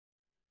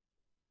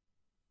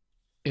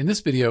In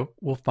this video,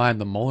 we'll find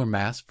the molar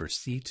mass for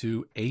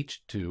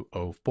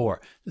C2H2O4.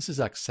 This is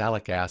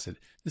oxalic acid.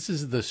 This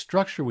is the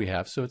structure we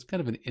have, so it's kind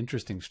of an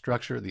interesting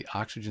structure. The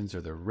oxygens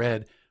are the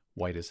red,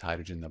 white is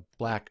hydrogen, the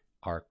black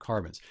are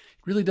carbons.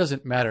 It really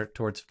doesn't matter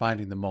towards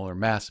finding the molar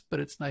mass, but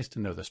it's nice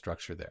to know the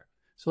structure there.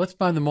 So let's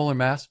find the molar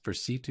mass for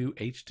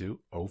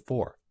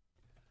C2H2O4.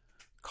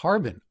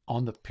 Carbon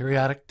on the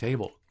periodic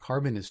table.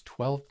 Carbon is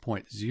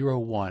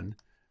 12.01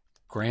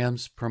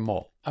 grams per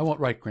mole. I won't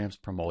write grams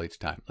per mole each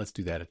time. Let's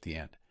do that at the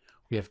end.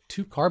 We have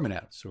 2 carbon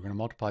atoms, so we're going to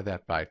multiply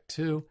that by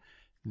 2.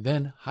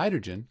 Then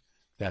hydrogen,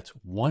 that's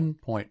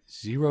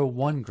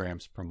 1.01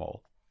 grams per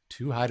mole.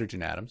 2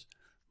 hydrogen atoms,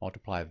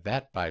 multiply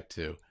that by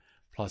 2,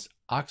 plus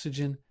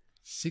oxygen,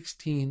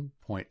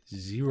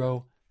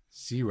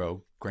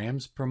 16.00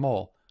 grams per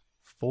mole,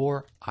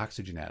 4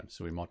 oxygen atoms.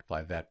 So we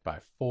multiply that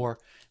by 4.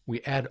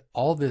 We add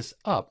all this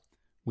up,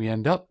 we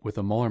end up with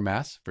a molar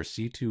mass for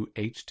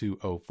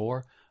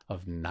C2H2O4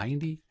 of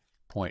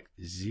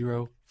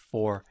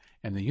 90.04,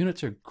 and the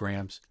units are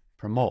grams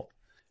per mole.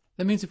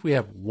 That means if we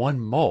have 1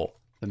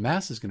 mole, the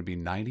mass is going to be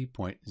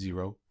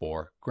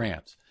 90.04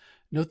 grams.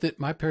 Note that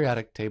my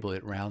periodic table,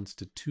 it rounds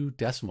to 2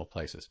 decimal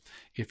places.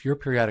 If your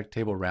periodic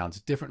table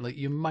rounds differently,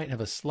 you might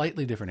have a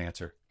slightly different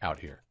answer out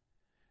here.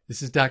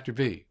 This is Dr.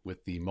 B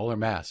with the molar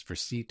mass for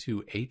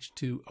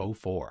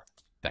C2H2O4.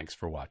 Thanks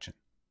for watching.